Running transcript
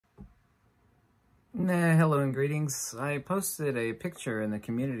Hello and greetings. I posted a picture in the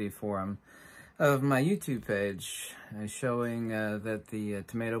community forum of my YouTube page showing that the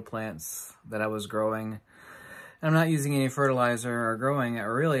tomato plants that I was growing, and I'm not using any fertilizer, are growing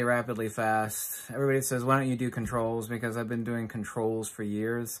really rapidly fast. Everybody says, why don't you do controls? Because I've been doing controls for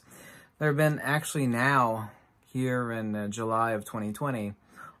years. There have been actually now, here in July of 2020,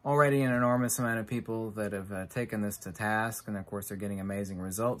 already an enormous amount of people that have taken this to task, and of course they're getting amazing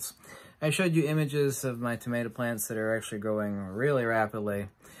results. I showed you images of my tomato plants that are actually growing really rapidly,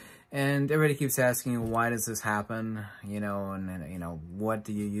 and everybody keeps asking, why does this happen? What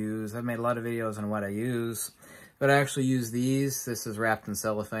do you use? I've made a lot of videos on what I use, but I actually use these. This is wrapped in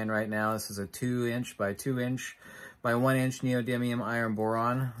cellophane right now. This is a 2" by 2" by 1" neodymium iron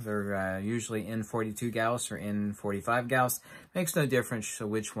boron. They're usually N42 Gauss or N45 Gauss. Makes no difference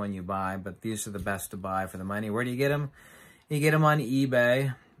which one you buy, but these are the best to buy for the money. Where do you get them? You get them on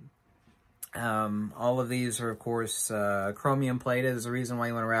eBay. All of these are, of course, chromium plated. There's a reason why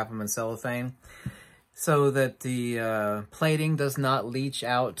you want to wrap them in cellophane, so that the plating does not leach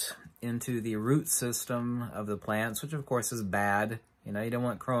out into the root system of the plants, which of course is bad. You don't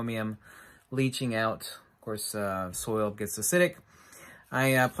want chromium leaching out. Of course, soil gets acidic.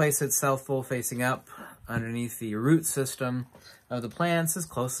 I place it south full facing up underneath the root system of the plants as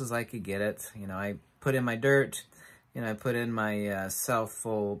close as I could get it. I put in my dirt, I put in my south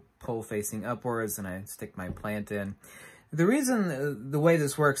full pole facing upwards, and I stick my plant in. The reason, the way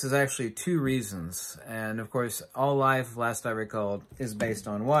this works is actually two reasons. And of course, all life, last I recalled, is based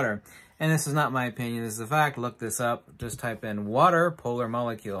on water. And this is not my opinion, this is a fact. Look this up. Just type in water polar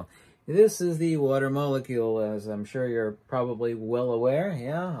molecule. This is the water molecule, as I'm sure you're probably well aware.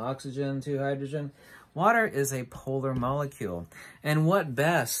 Yeah, oxygen, 2 hydrogen. Water is a polar molecule. And what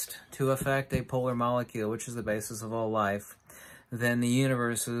best to affect a polar molecule, which is the basis of all life, than the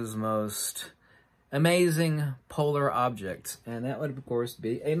universe's most amazing polar object? And that would, of course,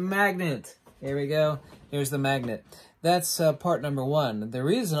 be a magnet. Here we go. Here's the magnet. That's part number one. The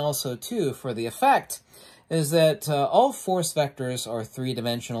reason also, too, for the effect is that all force vectors are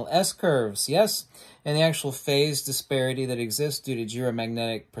three-dimensional S-curves, yes? And the actual phase disparity that exists due to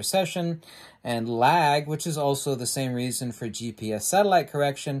geomagnetic precession and lag, which is also the same reason for GPS satellite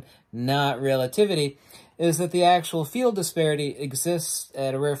correction, not relativity, is that the actual field disparity exists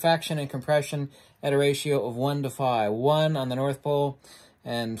at a rarefaction and compression at a ratio of 1 to phi. 1 on the North Pole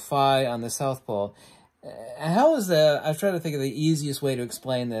and phi on the South Pole. How is I've tried to think of the easiest way to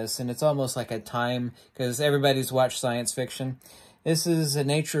explain this, and it's almost like a time, because everybody's watched science fiction. This is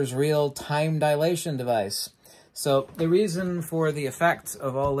nature's real time dilation device. So the reason for the effect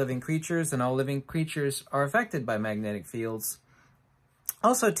of all living creatures, and all living creatures are affected by magnetic fields.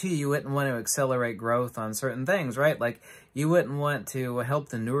 Also, too, you wouldn't want to accelerate growth on certain things, right? Like, you wouldn't want to help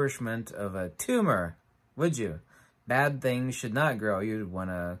the nourishment of a tumor, would you? Bad things should not grow. You'd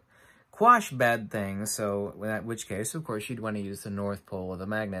want to quash bad things, so in which case, of course, you'd want to use the North Pole of the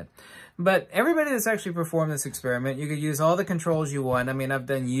magnet. But everybody that's actually performed this experiment, you could use all the controls you want. I mean, I've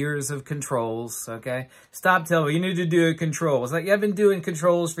done years of controls, okay? Stop telling me, you need to do a control. It's like, I've been doing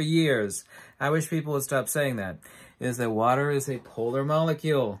controls for years. I wish people would stop saying that. Is that water is a polar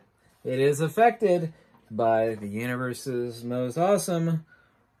molecule. It is affected by the universe's most awesome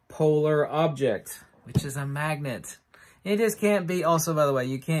polar object, which is a magnet. It just can't be. Also, by the way,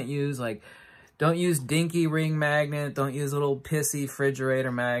 you can't use, don't use dinky ring magnet. Don't use little pissy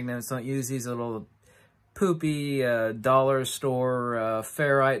refrigerator magnets. Don't use these little poopy dollar store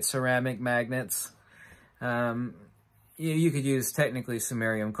ferrite ceramic magnets. You could use technically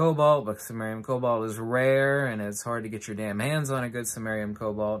samarium cobalt, but samarium cobalt is rare, and it's hard to get your damn hands on a good samarium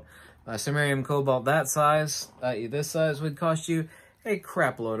cobalt. Samarium cobalt that size, i.e. this size, would cost you a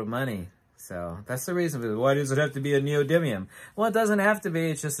crap load of money. So that's the reason for it. Why does it have to be a neodymium? Well, it doesn't have to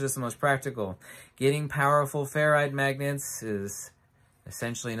be. It's just the most practical. Getting powerful ferrite magnets is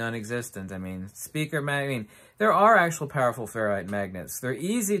essentially non-existent. I mean, there are actual powerful ferrite magnets. They're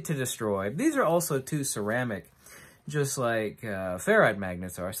easy to destroy. These are also too ceramic, just like ferrite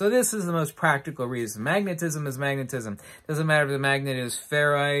magnets are. So this is the most practical reason. Magnetism is magnetism. Doesn't matter if the magnet is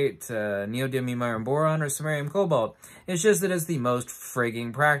ferrite, neodymium iron boron, or samarium cobalt. It's just that it's the most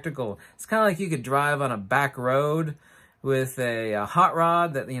frigging practical. It's kind of like you could drive on a back road with a hot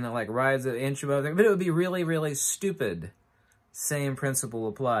rod that, rides an inch above there, but it would be really, really stupid. Same principle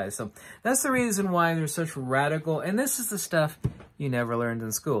applies. So that's the reason why there's such radical, and this is the stuff you never learned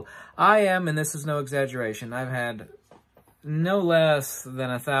in school. And this is no exaggeration, I've had no less than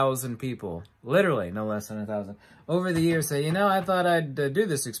 1,000 people, literally no less than 1,000, over the years say, I thought I'd do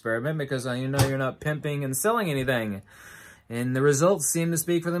this experiment because you're not pimping and selling anything. And the results seem to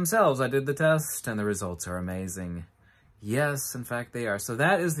speak for themselves. I did the test, and the results are amazing. Yes, in fact, they are. So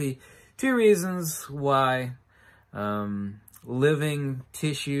that is the 2 reasons why living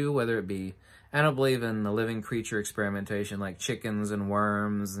tissue, whether it be, I don't believe in the living creature experimentation like chickens and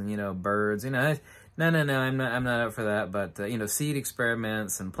worms and, you know, birds. You know, no, I'm not up for that. But, you know, seed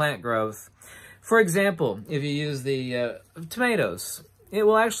experiments and plant growth. For example, if you use the tomatoes, it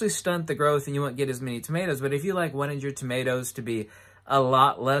will actually stunt the growth and you won't get as many tomatoes. But if you wanted your tomatoes to be a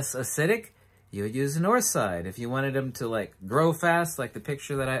lot less acidic, you would use the north side. If you wanted them to grow fast, like the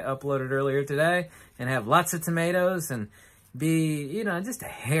picture that I uploaded earlier today, and have lots of tomatoes and be, you know, just a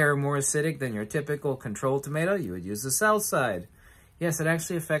hair more acidic than your typical controlled tomato, you would use the south side. Yes, it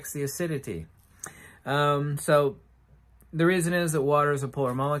actually affects the acidity. So the reason is that water is a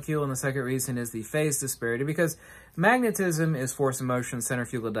polar molecule, and the second reason is the phase disparity, because magnetism is force in motion,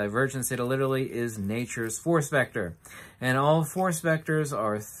 centrifugal divergence. It literally is nature's force vector. And all force vectors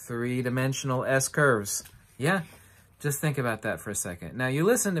are 3-dimensional S-curves. Yeah, just think about that for a second. Now, you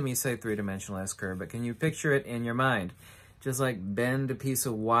listen to me say 3-dimensional S-curve, but can you picture it in your mind? Just bend a piece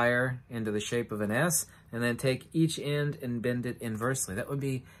of wire into the shape of an S, and then take each end and bend it inversely. That would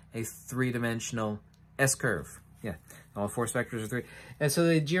be a 3-dimensional S-curve. Yeah, all force vectors are 3. And so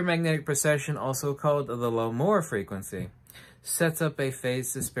the geomagnetic precession, also called the Low-Moore frequency, sets up a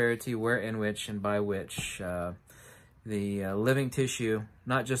phase disparity where, in which, and by which the living tissue,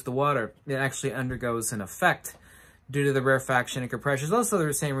 not just the water, it actually undergoes an effect due to the rarefaction and compression. It's also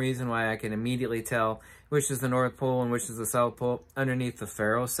the same reason why I can immediately tell which is the North Pole and which is the South Pole underneath the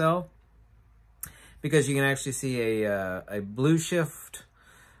ferrocell, because you can actually see a blue shift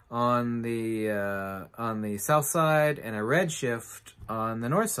on the south side and a red shift on the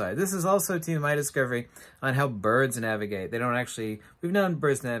north side. This is also, too, my discovery on how birds navigate. They don't actually, we've known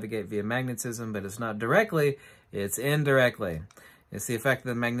birds navigate via magnetism, but it's not directly, it's indirectly. It's the effect of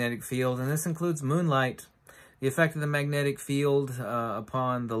the magnetic field, and this includes moonlight. The effect of the magnetic field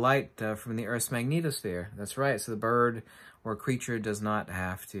upon the light from the Earth's magnetosphere. That's right, so the bird or creature does not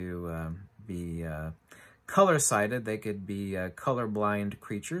have to be color-sighted. They could be color-blind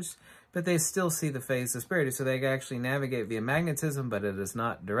creatures, but they still see the phase disparity, so they can actually navigate via magnetism, but it is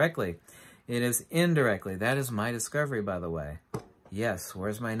not directly. It is indirectly. That is my discovery, by the way. Yes,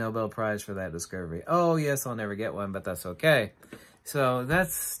 where's my Nobel Prize for that discovery? Oh, yes, I'll never get one, but that's okay. So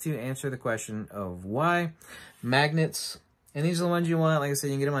that's to answer the question of why magnets, and these are the ones you want. Like I said,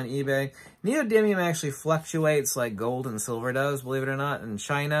 you can get them on eBay. Neodymium actually fluctuates like gold and silver does, believe it or not, in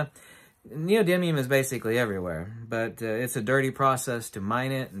China. Neodymium is basically everywhere, but it's a dirty process to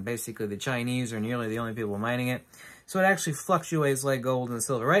mine it, and basically the Chinese are nearly the only people mining it. So it actually fluctuates like gold and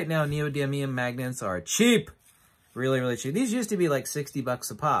silver. Right now, neodymium magnets are cheap. Really, really cheap. These used to be like 60 bucks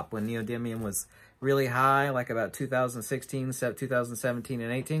a pop when neodymium was really high, like about 2016, 2017,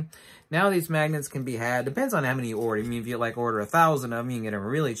 and 18. Now these magnets can be had, depends on how many you order. I mean, if you order 1,000 of them, you can get them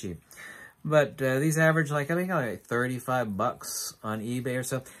really cheap. But these average like 35 bucks on eBay or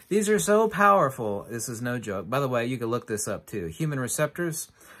so. These are so powerful. This is no joke. By the way, you can look this up too. Human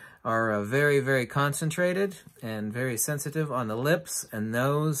receptors are very, very concentrated and very sensitive on the lips and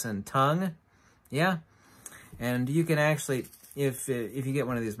nose and tongue. Yeah. And you can actually, if you get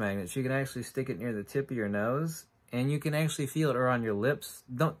one of these magnets, you can actually stick it near the tip of your nose, and you can actually feel it, or on your lips.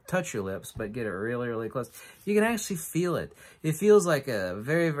 Don't touch your lips, but get it really, really close. You can actually feel it. It feels like a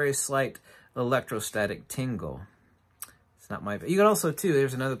very, very slight electrostatic tingle. It's not my... You can also, too,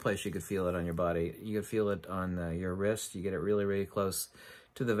 there's another place you could feel it on your body. You could feel it on your wrist. You get it really, really close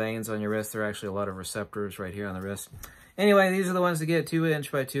to the veins on your wrist. There are actually a lot of receptors right here on the wrist. Anyway, these are the ones to get 2"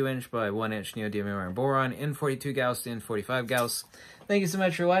 by 2" by 1" neodymium iron boron, N42 Gauss to N45 Gauss. Thank you so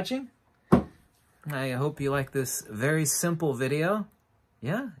much for watching. I hope you like this very simple video.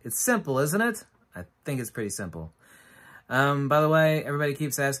 Yeah, it's simple, isn't it? I think it's pretty simple. By the way, everybody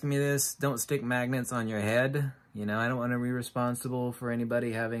keeps asking me this. Don't stick magnets on your head. You know, I don't want to be responsible for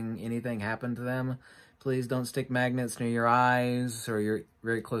anybody having anything happen to them. Please don't stick magnets near your eyes or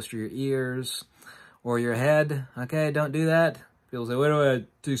very close to your ears or your head. Okay, don't do that. People say, what do I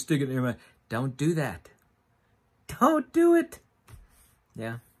do? Stick it near my... Don't do that. Don't do it.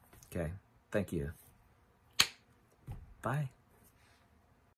 Yeah? Okay. Thank you. Bye.